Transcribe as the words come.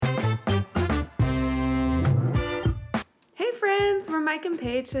friends, we're Mike and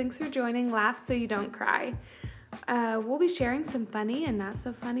Paige. Thanks for joining Laugh So You Don't Cry. We'll be sharing some funny and not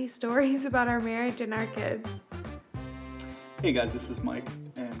so funny stories about our marriage and our kids. Hey guys, this is Mike,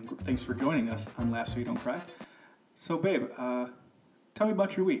 and thanks for joining us on Laugh So You Don't Cry. So babe, tell me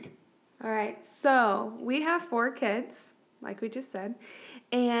about your week. All right, so we have 4 kids, like we just said,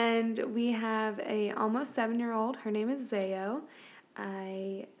 and we have a almost 7-year-old. Her name is Zayo,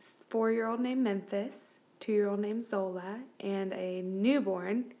 a 4-year-old named Memphis, 2-year-old named Zola, and a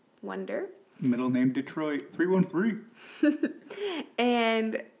newborn, Wonder. Middle name Detroit, 313.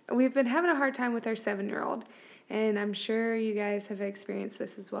 And we've been having a hard time with our 7-year-old. And I'm sure you guys have experienced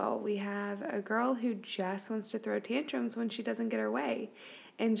this as well. We have a girl who just wants to throw tantrums when she doesn't get her way.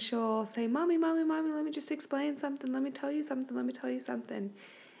 And she'll say, Mommy, Mommy, Mommy, let me just explain something. Let me tell you something. Let me tell you something.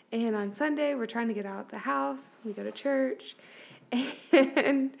 And on Sunday, we're trying to get out of the house. We go to church.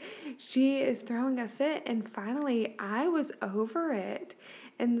 And she is throwing a fit. And finally, I was over it.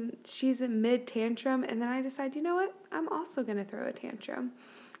 And she's in mid-tantrum. And then I decide, you know what? I'm also going to throw a tantrum.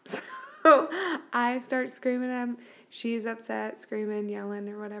 So I start screaming at him. She's upset, screaming, yelling,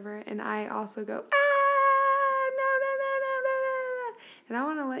 or whatever. And I also go, no. And I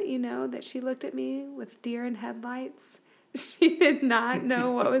want to let you know that she looked at me with deer in headlights. She did not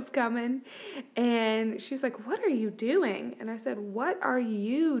know what was coming. And she's like, what are you doing? And I said, what are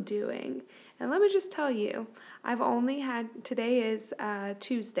you doing? And let me just tell you, today is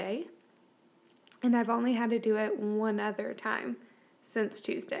Tuesday, and I've only had to do it one other time since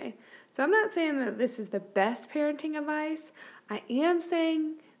Tuesday. So I'm not saying that this is the best parenting advice. I am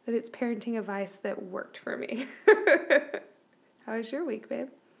saying that it's parenting advice that worked for me. How was your week, babe?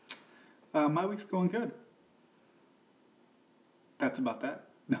 My week's going good. That's about that.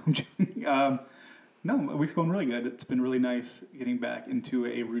 No, I'm joking. No, my week's going really good. It's been really nice getting back into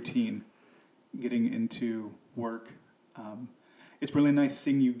a routine, getting into work. It's really nice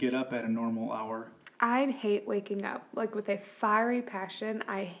seeing you get up at a normal hour. I'd hate waking up, like with a fiery passion.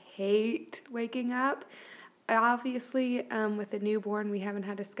 I hate waking up. Obviously, with a newborn, we haven't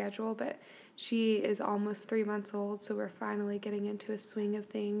had a schedule, but she is almost 3 months old, so we're finally getting into a swing of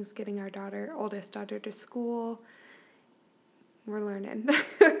things, getting our oldest daughter to school. We're learning.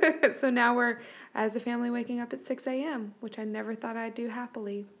 So now we're, as a family, waking up at 6 a.m., which I never thought I'd do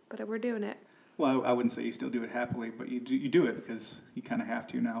happily, but we're doing it. Well, I wouldn't say you still do it happily, but you do it because you kind of have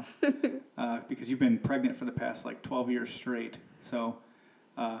to now. Because you've been pregnant for the past 12 years straight. So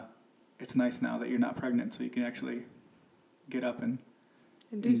it's nice now that you're not pregnant, so you can actually get up and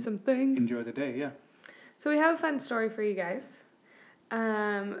do some things. Enjoy the day, yeah. So we have a fun story for you guys.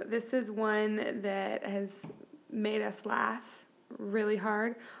 This is one that has made us laugh really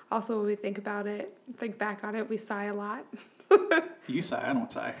hard. Also, when we think back on it, we sigh a lot. You sigh, I don't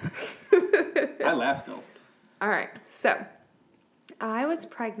sigh. I laugh still. All right, so I was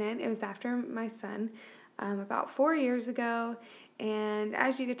pregnant. It was after my son, about 4 years ago. And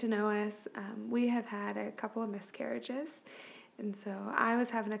as you get to know us, we have had a couple of miscarriages. And so I was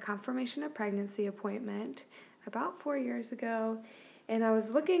having a confirmation of pregnancy appointment about 4 years ago. And I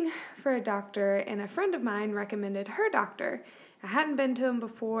was looking for a doctor, and a friend of mine recommended her doctor. I hadn't been to him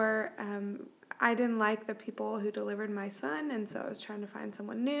before. I didn't like the people who delivered my son, and so I was trying to find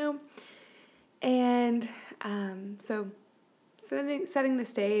someone new. And so setting the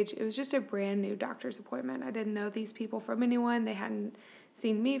stage, it was just a brand new doctor's appointment. I didn't know these people from anyone. They hadn't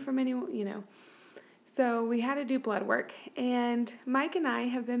seen me from anyone, So we had to do blood work. And Mike and I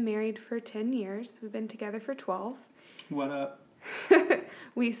have been married for 10 years. We've been together for 12. What up?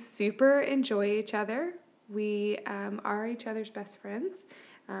 We super enjoy each other. We are each other's best friends,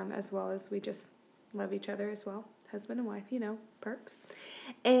 as well as we just love each other as well. Husband and wife, perks.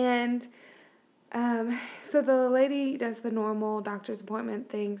 And so the lady does the normal doctor's appointment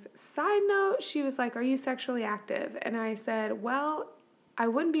things. Side note, she was like, are you sexually active? And I said, well, I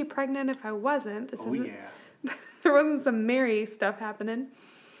wouldn't be pregnant if I wasn't. Yeah. There wasn't some Mary stuff happening.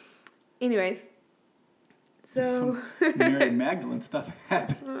 Anyways. So some Mary Magdalene stuff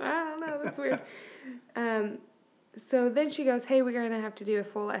happened. I don't know, that's weird. So then she goes, hey, we're going to have to do a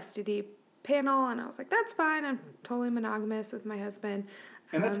full STD panel. And I was like, that's fine. I'm totally monogamous with my husband.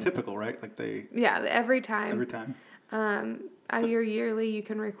 And that's typical, right? Yeah, every time. Every time. Yearly, you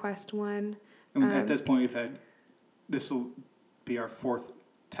can request one. And at this point, this will be our 4th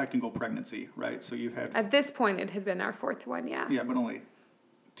technical pregnancy, right? So you've had... At this point, it had been our 4th one, yeah. Yeah, but only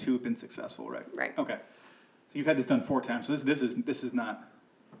 2 have been successful, right? Right. Okay. So you've had this done 4 times. So this is not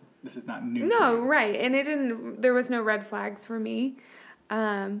new. No, right. And there was no red flags for me.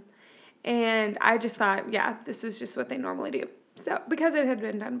 And I just thought, yeah, this is just what they normally do. So, because it had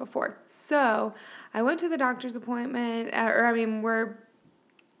been done before. So, I went to the doctor's appointment,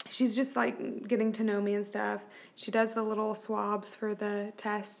 she's just like getting to know me and stuff. She does the little swabs for the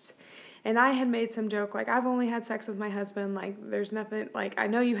tests. And I had made some joke, like, I've only had sex with my husband. Like, there's nothing, like, I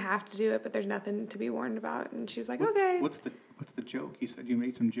know you have to do it, but there's nothing to be warned about. And she was like, okay. What's the joke? You said you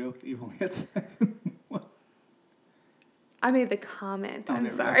made some joke that you've only had sex. I made the comment. Oh, I'm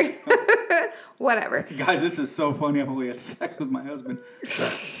sorry. Whatever. Guys, this is so funny. I've only had sex with my husband.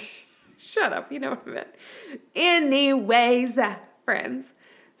 Shut up. You know what I meant. Anyways, friends.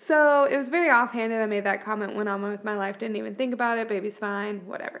 So it was very offhanded. I made that comment, went on with my life, didn't even think about it. Baby's fine,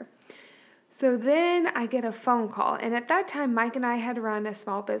 whatever. So then I get a phone call. And at that time, Mike and I had run a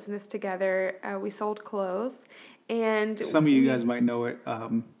small business together. We sold clothes. And some of you guys might know it.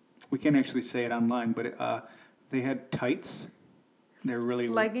 We can't actually say it online, but they had tights. They're really...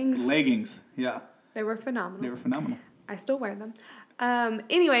 Leggings, yeah. They were phenomenal. I still wear them.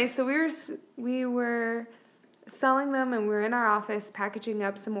 Anyway, so we were selling them, and we were in our office packaging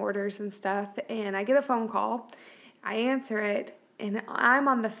up some orders and stuff, and I get a phone call. I answer it, and I'm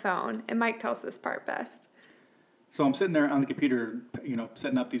on the phone, and Mike tells this part best. So I'm sitting there on the computer,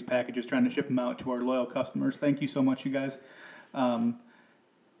 setting up these packages, trying to ship them out to our loyal customers. Thank you so much, you guys.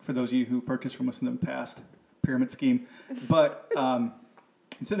 For those of you who purchased from us in the past, pyramid scheme. But I'm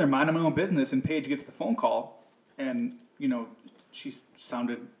sitting there minding my own business, and Paige gets the phone call, and, she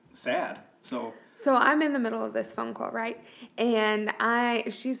sounded sad. So I'm in the middle of this phone call, right? And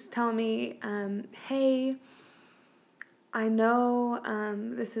she's telling me, hey, I know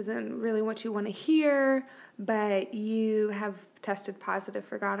this isn't really what you want to hear, but you have tested positive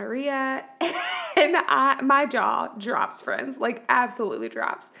for gonorrhea. And my jaw drops, friends, like absolutely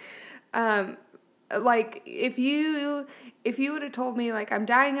drops. Like if you would have told me like I'm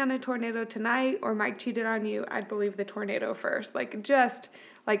dying on a tornado tonight or Mike cheated on you, I'd believe the tornado first. Like just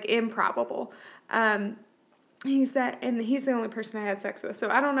like improbable. He said, and he's the only person I had sex with. So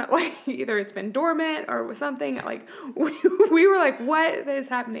I don't know, like either it's been dormant or with something. Like we were like, what is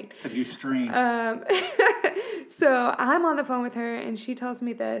happening? It's a new strain. So I'm on the phone with her, and she tells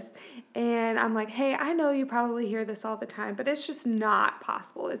me this, and I'm like, hey, I know you probably hear this all the time, but it's just not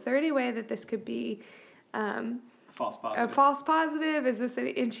possible. Is there any way that this could be false positive? A false positive? Is this?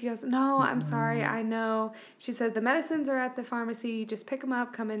 And she goes, no, I'm sorry, I know. She said the medicines are at the pharmacy. Just pick them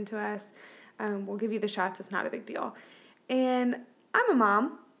up, come into us. We'll give you the shots. It's not a big deal. And I'm a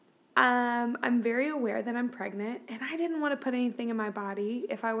mom. I'm very aware that I'm pregnant, and I didn't want to put anything in my body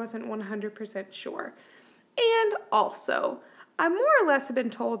if I wasn't 100% sure. And also, I more or less have been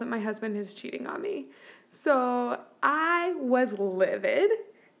told that my husband is cheating on me. So I was livid.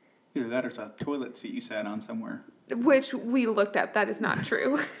 Either that or it's a toilet seat you sat on somewhere. Which we looked up. That is not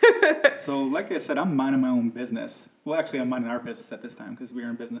true. So like I said, I'm minding my own business. Well, actually, I'm minding our business at this time because we are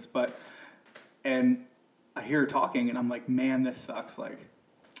in business. And I hear her talking, and I'm like, man, this sucks. Like,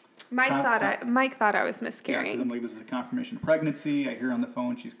 Mike thought I was miscarrying. Yeah, 'cause I'm like, this is a confirmation of pregnancy. I hear her on the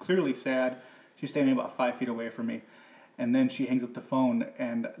phone. She's clearly sad. She's standing about 5 feet away from me. And then she hangs up the phone,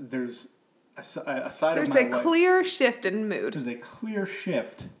 and there's a side of my wife. There's a clear shift in mood. There's a clear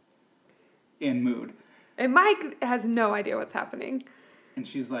shift in mood. And Mike has no idea what's happening. And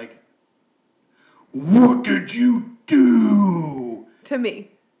she's like, what did you do? To me.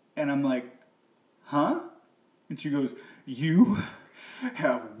 And I'm like, huh? And she goes, you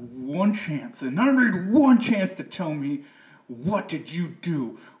have one chance, and I need one chance to tell me, what did you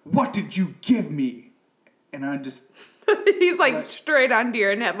do? What did you give me? And I just... He's like straight on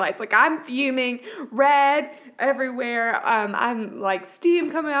deer in headlights. Like, I'm fuming, red everywhere. I'm like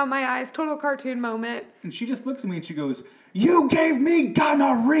steam coming out of my eyes, total cartoon moment. And she just looks at me and she goes, you gave me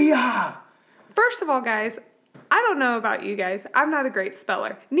gonorrhea! First of all, guys, I don't know about you guys. I'm not a great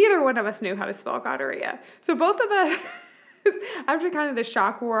speller. Neither one of us knew how to spell gonorrhea. So both of us, after kind of the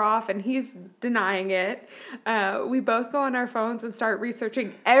shock wore off and he's denying it, we both go on our phones and start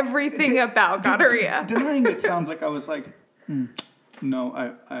researching everything about gonorrhea. Denying it sounds like I was like,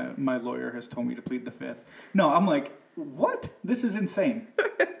 no, my lawyer has told me to plead the fifth. No, I'm like, what? This is insane.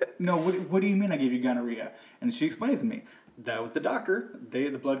 No, what do you mean I gave you gonorrhea? And she explains to me, that was the doctor. The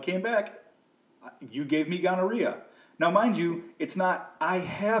blood came back. You gave me gonorrhea. Now, mind you, it's not I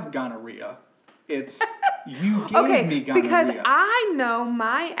have gonorrhea. It's you gave me gonorrhea. Because I know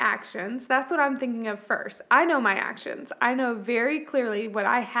my actions. That's what I'm thinking of first. I know my actions. I know very clearly what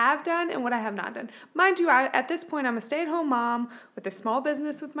I have done and what I have not done. Mind you, at this point, I'm a stay-at-home mom with a small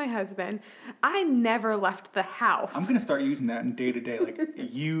business with my husband. I never left the house. I'm going to start using that in day-to-day. Like,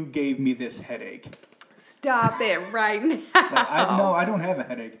 you gave me this headache. Stop it right now. I don't have a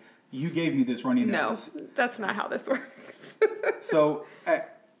headache. You gave me this runny nose. No, that's not how this works. So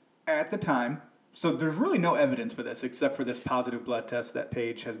at the time, so there's really no evidence for this except for this positive blood test that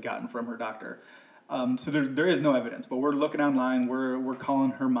Paige has gotten from her doctor. So there is no evidence, but we're looking online. We're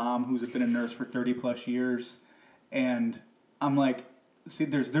calling her mom, who's been a nurse for 30 plus years, and I'm like, see,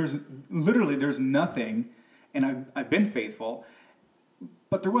 there's literally there's nothing, and I've been faithful,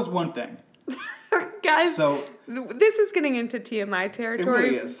 but there was one thing. Guys, So this is getting into TMI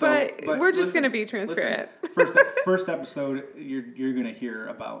territory, really is. but we're just listen, going to be transparent. First episode, you're going to hear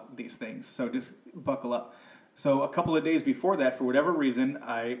about these things, so just buckle up. So a couple of days before that, for whatever reason,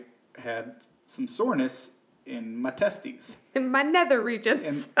 I had some soreness in my testes. In my nether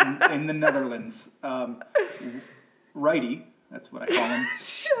regions. In the Netherlands. Righty, that's what I call him.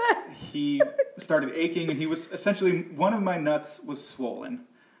 Shut. He started aching, and he was essentially, one of my nuts was swollen.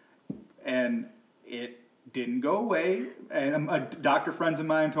 And it didn't go away. And doctor friends of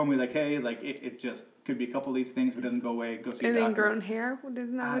mine told me, like, hey, like, it just could be a couple of these things. If it doesn't go away, go see a doctor. Ingrown hair?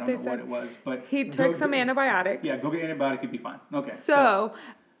 Isn't that I what don't they know said? what it was, but He took some antibiotics. Yeah, go get an antibiotic, it'd be fine. Okay. So,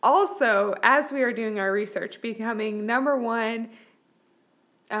 also, as we are doing our research, becoming number one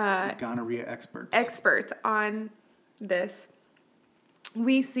gonorrhea experts on this,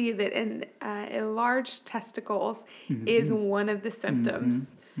 we see that in enlarged testicles is one of the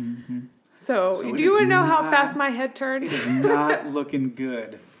symptoms. So do you want to know how fast my head turned? It is not looking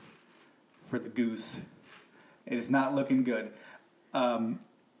good for the goose. It is not looking good.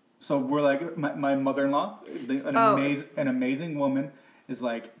 So we're like, my mother-in-law, an amazing woman, is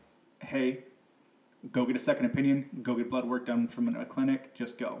like, hey, go get a second opinion, go get blood work done from a clinic,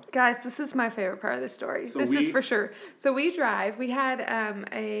 just go. Guys, this is my favorite part of the story. So this is for sure. So we drive. We had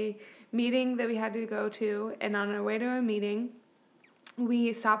a meeting that we had to go to, and on our way to a meeting,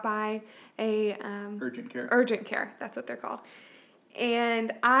 we stopped by a urgent care. Urgent care, that's what they're called.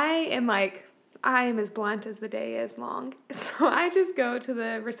 And I am as blunt as the day is long. So I just go to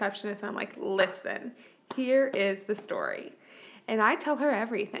the receptionist and I'm like, listen, here is the story. And I tell her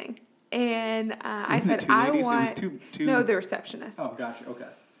everything. And I said, I want... It was two... No, the receptionist. Oh, gotcha, okay.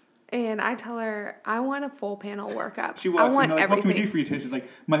 And I tell her, I want a full panel workup. She walks in, like, what can we do for you? She's like,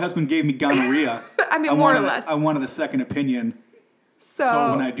 my husband gave me gonorrhea. I mean, more or less. I wanted a second opinion.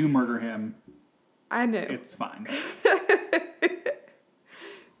 So when I do murder him... I knew. It's fine.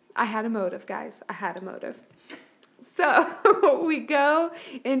 I had a motive, guys. I had a motive. So we go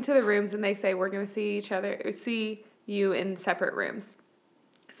into the rooms and they say, we're going to see you in separate rooms.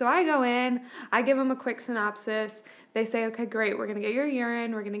 So I go in, I give them a quick synopsis. They say, okay, great. We're going to get your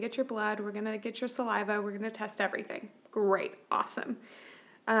urine. We're going to get your blood. We're going to get your saliva. We're going to test everything. Great. Awesome.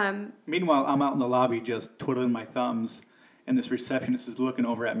 Meanwhile, I'm out in the lobby just twiddling my thumbs, and this receptionist is looking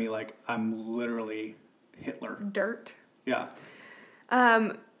over at me like I'm literally Hitler. Dirt. Yeah.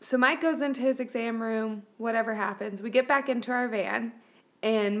 So Mike goes into his exam room, whatever happens. We get back into our van,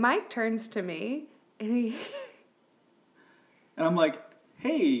 and Mike turns to me, and he... And I'm like,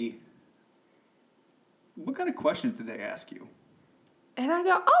 hey, what kind of questions did they ask you? And I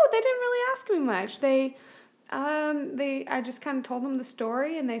go, oh, they didn't really ask me much. I just kind of told them the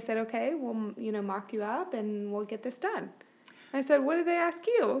story, and they said, okay, we'll, mock you up, and we'll get this done. I said, what did they ask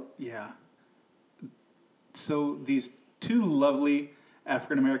you? Yeah. So these two lovely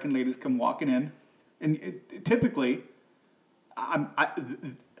African-American ladies come walking in, and typically,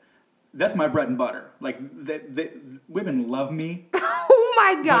 that's my bread and butter. Like, women love me. Oh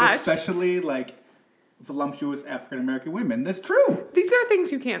my gosh. But especially, like, voluptuous African-American women. That's true. These are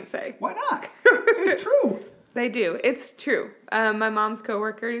things you can't say. Why not? It's true. They do. It's true. My mom's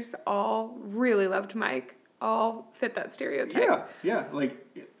coworkers all really loved Mike. All fit that stereotype. Yeah. Like,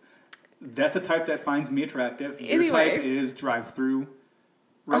 that's a type that finds me attractive. Your type is drive-through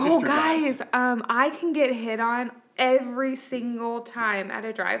register guys. I can get hit on every single time at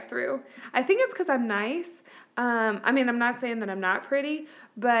a drive-through. I think it's because I'm nice. I'm not saying that I'm not pretty,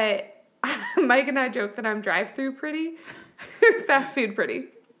 but Mike and I joke that I'm drive-through pretty, fast food pretty.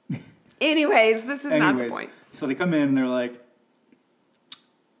 Anyways, this is not the point. So they come in and they're like,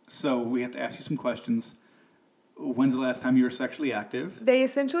 so we have to ask you some questions. When's the last time you were sexually active? They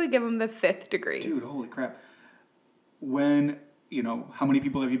essentially give them the 5th degree. Dude, holy crap. When, how many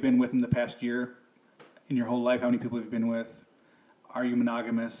people have you been with in the past year? In your whole life, how many people have you been with? Are you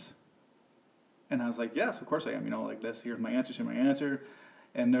monogamous? And I was like, yes, of course I am. Like this. Here's my answer.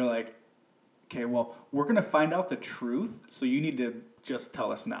 And they're like, okay, well, we're going to find out the truth, so you need to just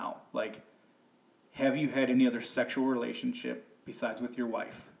tell us now. Like, have you had any other sexual relationship besides with your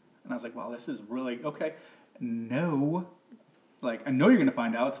wife? And I was like, wow, this is really, okay. No. Like, I know you're going to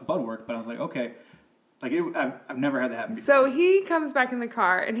find out. It's blood work. But I was like, okay. Like, I've never had that happen before. So he comes back in the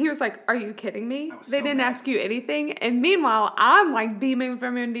car and he was like, "Are you kidding me? I was They so didn't mad. ask you anything." And meanwhile, I'm like beaming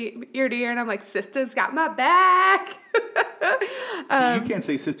from ear to ear and I'm like, "Sister's got my back." See, you can't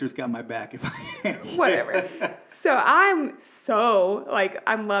say sister's got my back if I can't say Whatever. So I'm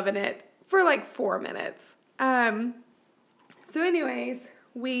loving it for like 4 minutes. So anyways,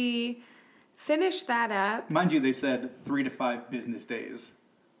 we finished that up. Mind you, they said 3 to 5 business days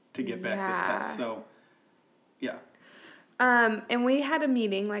to get back this Yeah. test. So, yeah. And we had a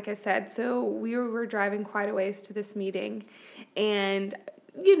meeting, like I said, so we were driving quite a ways to this meeting. And,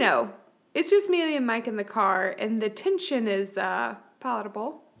 you know, it's just me and Mike in the car, and the tension is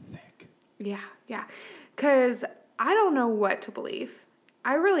palatable. Thick. Yeah. Because I don't know what to believe.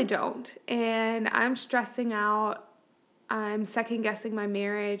 I really don't. And I'm stressing out. I'm second guessing my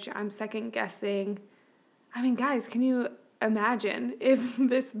marriage. I'm second guessing. I mean, guys, can you imagine if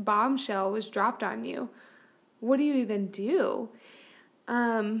this bombshell was dropped on you? What do you even do?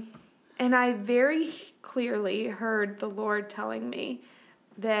 And I very clearly heard the Lord telling me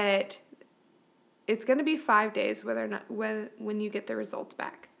that it's going to be 5 days whether or not when you get the results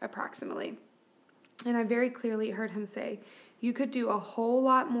back, approximately. And I very clearly heard him say, you could do a whole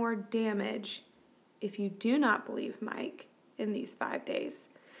lot more damage if you do not believe Mike in these 5 days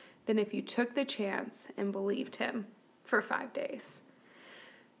than if you took the chance and believed him for 5 days.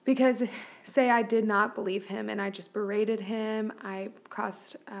 Because say I did not believe him and I just berated him, I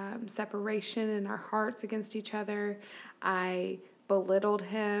caused separation in our hearts against each other, I belittled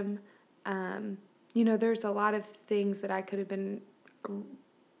him. There's a lot of things that I could have been,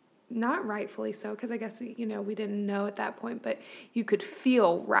 not rightfully so, because I guess, we didn't know at that point, but you could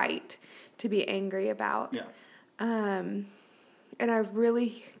feel right to be angry about. Yeah. And I've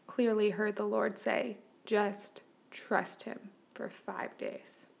really clearly heard the Lord say, just trust him for 5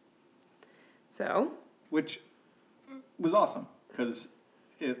 days. So, Which was awesome because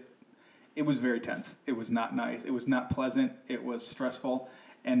it was very tense. It was not nice. It was not pleasant. It was stressful.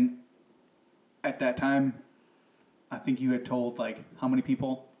 And at that time, I think you had told like how many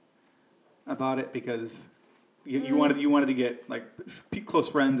people about it because you wanted to get like close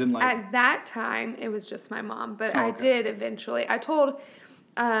friends and like. At that time, it was just my mom, but I Okay. did eventually. I told.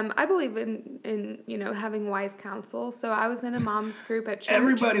 I believe in having wise counsel. So I was in a mom's group at church.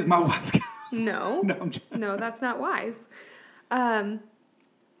 Everybody's my wise counsel. No, No, I'm joking. no, that's not wise.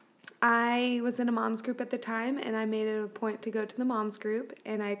 I was in a mom's group at the time, and I made it a point to go to the mom's group,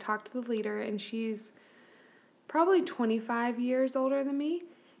 and I talked to the leader, and she's probably 25 years older than me,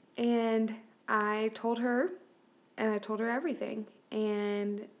 and I told her everything,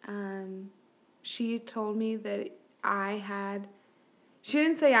 and she told me that she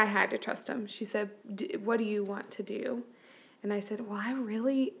didn't say I had to trust him. She said, "What do you want to do?" And I said, "Well, I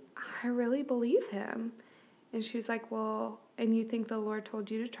really believe him." And she was like, "Well, and you think the Lord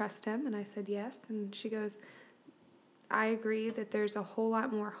told you to trust him?" And I said, "Yes." And she goes, "I agree that there's a whole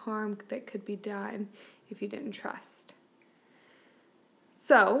lot more harm that could be done if you didn't trust."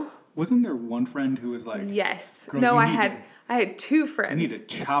 So. Wasn't there one friend who was like, Yes. "Girl, No, you I need had to- I had two friends. You need to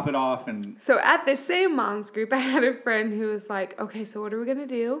chop it off and." So at the same mom's group, I had a friend who was like, "Okay, so what are we gonna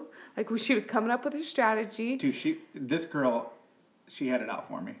do?" Like she was coming up with her strategy. Dude, this girl, she had it out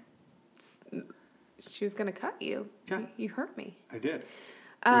for me. She was gonna cut you. Yeah. You hurt me. I did. Which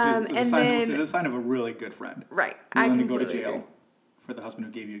And is then a sign of a really good friend. right, You're I willing to go to completely jail agree. for the husband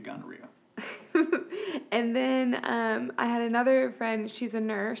who gave you gonorrhea. And then I had another friend. She's a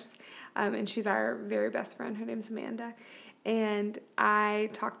nurse, and she's our very best friend. Her name's Amanda. And I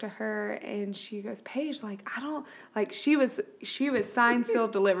talked to her, and she goes, "Paige, like I don't like." She was signed,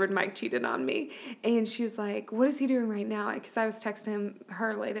 sealed, delivered. Mike cheated on me, and she was like, "What is he doing right now?" Because I was texting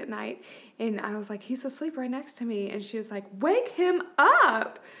her late at night, and I was like, "He's asleep right next to me," and she was like, "Wake him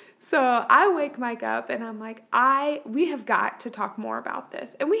up." So I wake Mike up, and I'm like, we have got to talk more about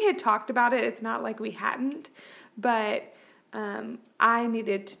this. And we had talked about it. It's not like we hadn't, but I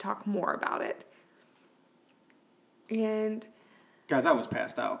needed to talk more about it. And Guys, I was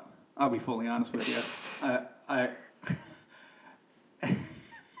passed out. I'll be fully honest with you.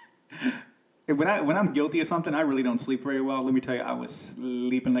 When I'm guilty of something, I really don't sleep very well. Let me tell you, I was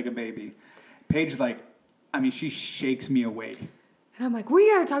sleeping like a baby. Paige, she shakes me awake. And I'm like, we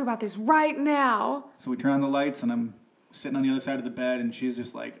got to talk about this right now. So we turn on the lights, and I'm sitting on the other side of the bed, and she's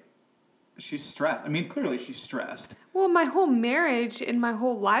just like, she's stressed. I mean, clearly she's stressed. Well, my whole marriage and my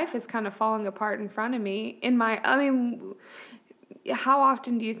whole life is kind of falling apart in front of me. How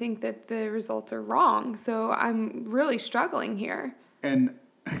often do you think that the results are wrong? So I'm really struggling here. And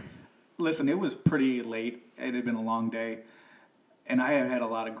listen, it was pretty late. It had been a long day. And I had had a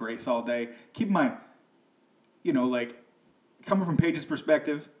lot of grace all day. Keep in mind, like coming from Paige's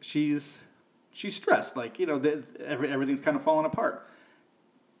perspective, she's stressed. Like, everything's kind of falling apart.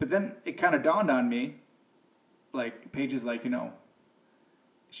 But then it kind of dawned on me, like, Paige is like,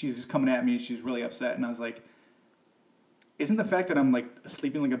 she's just coming at me. She's really upset. And I was like, isn't the fact that I'm like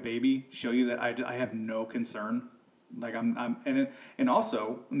sleeping like a baby show you that I have no concern? Like and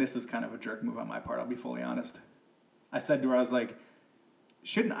also, and this is kind of a jerk move on my part, I'll be fully honest. I said to her, I was like,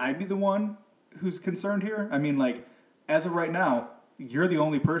 shouldn't I be the one who's concerned here? I mean, like, as of right now, you're the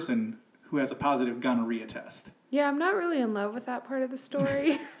only person who has a positive gonorrhea test. Yeah, I'm not really in love with that part of the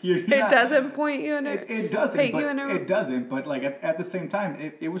story. You're It not- doesn't point you in a... It doesn't, paint but you in a... it doesn't. But like at the same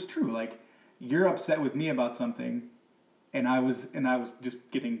time, it was true. Like, you're upset with me about something, and I was just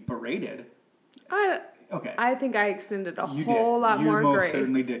getting berated. Okay. I think I extended a You whole did. lot You more most grace.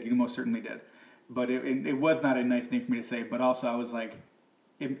 certainly did. You most certainly did. But it was not a nice thing for me to say. But also, I was like,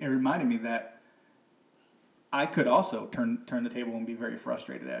 it reminded me that I could also turn the table and be very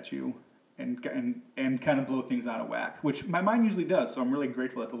frustrated at you and kind of blow things out of whack, which my mind usually does. So I'm really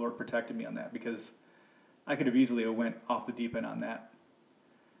grateful that the Lord protected me on that, because I could have easily went off the deep end on that.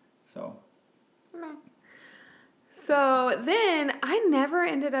 So. So then I never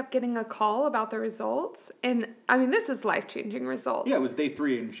ended up getting a call about the results. And I mean, this is life-changing results. Yeah, it was day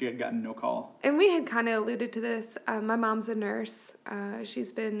 3 and she had gotten no call. And we had kind of alluded to this. My mom's a nurse.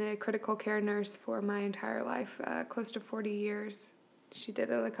 She's been a critical care nurse for my entire life, close to 40 years. She did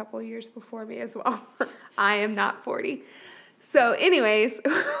it a couple of years before me as well. I am not 40. So anyways,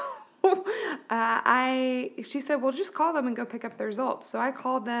 she said, well, just call them and go pick up the results. So I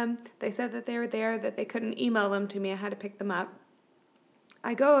called them. They said that they were there, that they couldn't email them to me. I had to pick them up.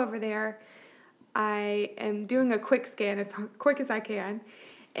 I go over there. I am doing a quick scan as quick as I can.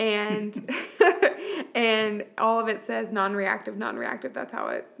 And and all of it says non-reactive. That's how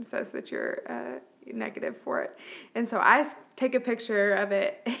it says that you're negative for it. And so I take a picture of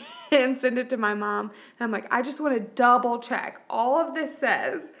it and send it to my mom. And I'm like, I just want to double check. All of this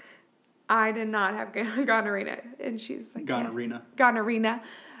says I did not have gonorrhea. And she's like, Gonorrhea. Gonorrhea.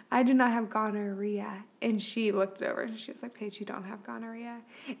 I do not have gonorrhea. And she looked it over and she was like, Paige, you don't have gonorrhea.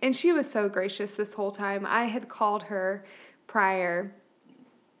 And she was so gracious this whole time. I had called her prior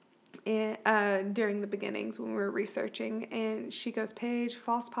during the beginnings when we were researching, and she goes, Paige,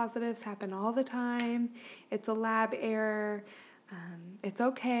 false positives happen all the time. It's a lab error. It's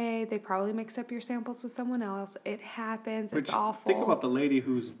okay. They probably mixed up your samples with someone else. It happens. It's awful. Think about the lady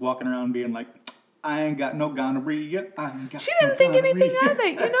who's walking around being like, I ain't got no gonorrhea. I ain't got She didn't think anything of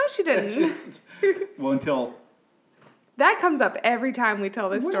it. You know she didn't. Well, until... That comes up every time we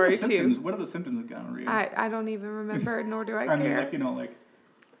tell this story, too. What are the symptoms of gonorrhea? I don't even remember, nor do I I care. mean, like...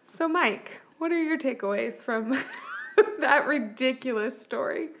 So, Mike, what are your takeaways from that ridiculous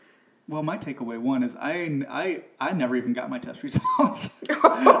story? Well, my takeaway one is I never even got my test results.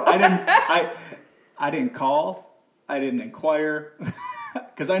 I didn't call. I didn't inquire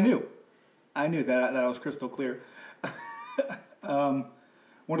because I knew that I was crystal clear. One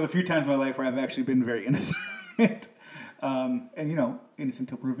of the few times in my life where I've actually been very innocent, and innocent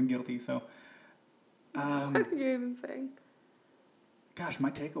until proven guilty. So, What are you even saying? Gosh,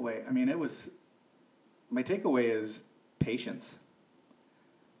 my takeaway. My takeaway is patience.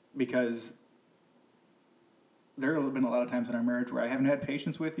 Because there have been a lot of times in our marriage where I haven't had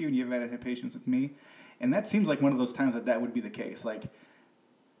patience with you and you haven't had patience with me. And that seems like one of those times that would be the case. Like,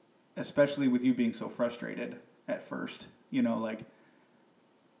 especially with you being so frustrated at first. I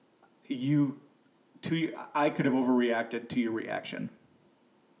could have overreacted to your reaction,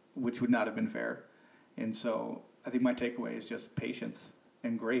 which would not have been fair. And so I think my takeaway is just patience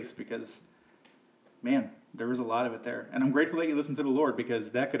and grace, because, man, there was a lot of it there. And I'm grateful that you listened to the Lord,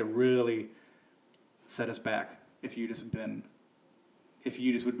 because that could have really set us back if you just would have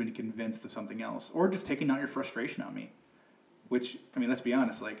been convinced of something else, or just taking out your frustration on me. Which, let's be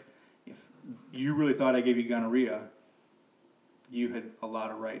honest, like, if you really thought I gave you gonorrhea, you had a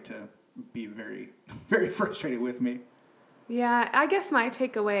lot of right to be very, very frustrated with me. Yeah, I guess my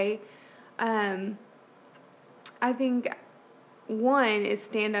takeaway, I think one is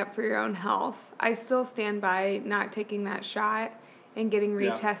stand up for your own health. I still stand by not taking that shot and getting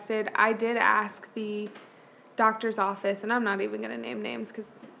retested. Yeah. I did ask the doctor's office, and I'm not even going to name names because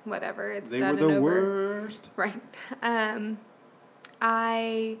whatever, it's done and over. They were the worst. Right.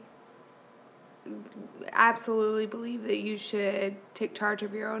 I absolutely believe that you should take charge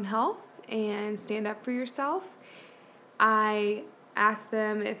of your own health and stand up for yourself. I asked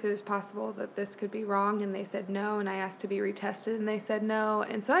them if it was possible that this could be wrong, and they said no, and I asked to be retested, and they said no,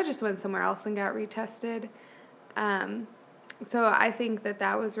 and so I just went somewhere else and got retested. So I think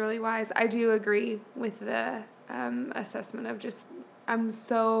that was really wise. I do agree with the assessment of just, I'm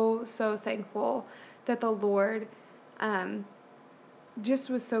so, so thankful that the Lord just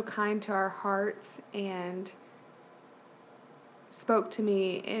was so kind to our hearts and spoke to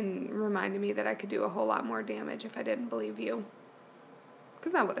me and reminded me that I could do a whole lot more damage if I didn't believe you.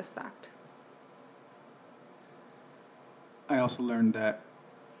 Because that would have sucked. I also learned that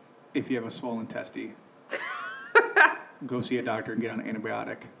if you have a swollen testy, go see a doctor and get on an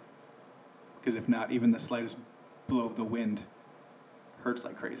antibiotic. Because if not, even the slightest blow of the wind hurts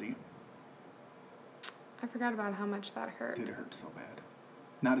like crazy. I forgot about how much that hurt. Did it hurt so bad?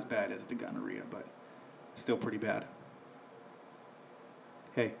 Not as bad as the gonorrhea, but still pretty bad.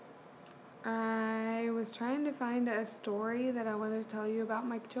 Hey. I was trying to find a story that I wanted to tell you about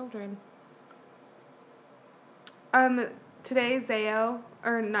my children. Today, Zayo,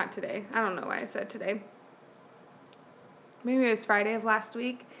 or not today, I don't know why I said today. Maybe it was Friday of last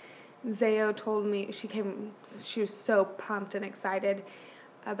week. Zayo told me, she was so pumped and excited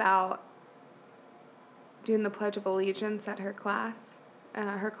about doing the Pledge of Allegiance at her class.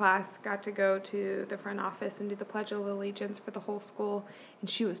 Her class got to go to the front office and do the Pledge of Allegiance for the whole school, and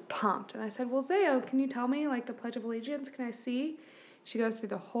she was pumped. And I said, well, Zayo, can you tell me, like, the Pledge of Allegiance? Can I see? She goes through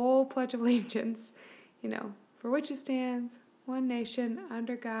the whole Pledge of Allegiance, for which it stands, one nation,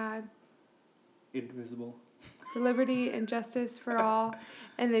 under God, Indivisible. for liberty and justice for all.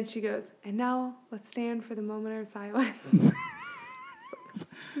 And then she goes, and now let's stand for the moment of silence.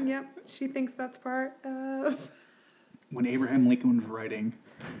 Yep, she thinks that's part of... When Abraham Lincoln was writing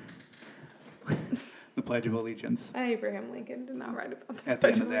the Pledge of Allegiance. Abraham Lincoln did not write about the At the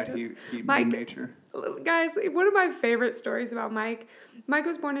Pledge end of that, Allegiance. he Mike, made nature. Guys, one of my favorite stories about Mike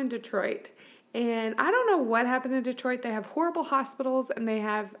was born in Detroit. And I don't know what happened in Detroit. They have horrible hospitals and they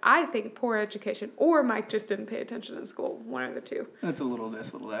have, I think, poor education. Or Mike just didn't pay attention in school. One of the two. That's a little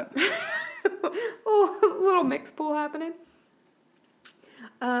this, a little that. Little mixed pool happening.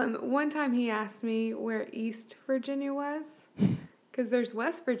 One time he asked me where East Virginia was. Because there's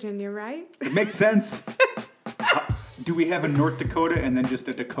West Virginia, right? It makes sense. Do we have a North Dakota and then just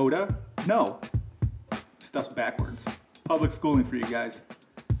a Dakota? No. Stuff's backwards. Public schooling for you guys.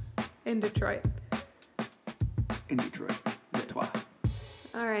 In Detroit. In Detroit. Detroit.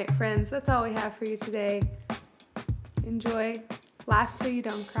 All right, friends. That's all we have for you today. Enjoy. Laugh so you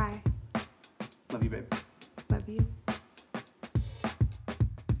don't cry. Love you, babe. Love you.